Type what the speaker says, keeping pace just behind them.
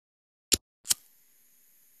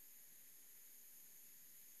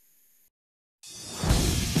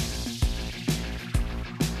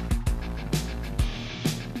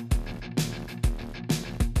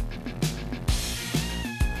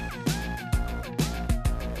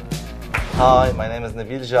Hi, my name is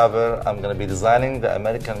Nabeel Jaber. I'm going to be designing the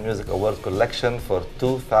American Music Award collection for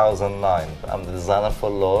 2009. I'm the designer for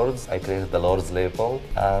Lords. I created the Lords label,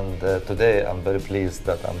 and today I'm very pleased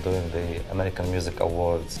that I'm doing the American Music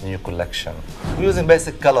Awards new collection. We're using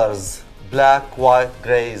basic colors, black, white,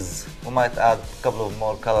 grays. We might add a couple of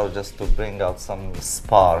more colors just to bring out some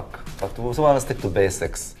spark, but we want to stick to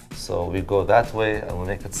basics. So we go that way and we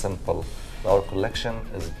make it simple. Our collection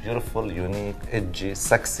is beautiful, unique, edgy,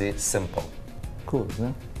 sexy, simple. Cool, isn't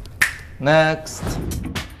it? Next.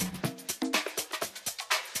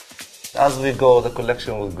 As we go, the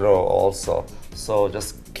collection will grow also. So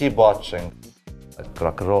just keep watching. Like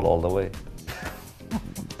rock and roll all the way.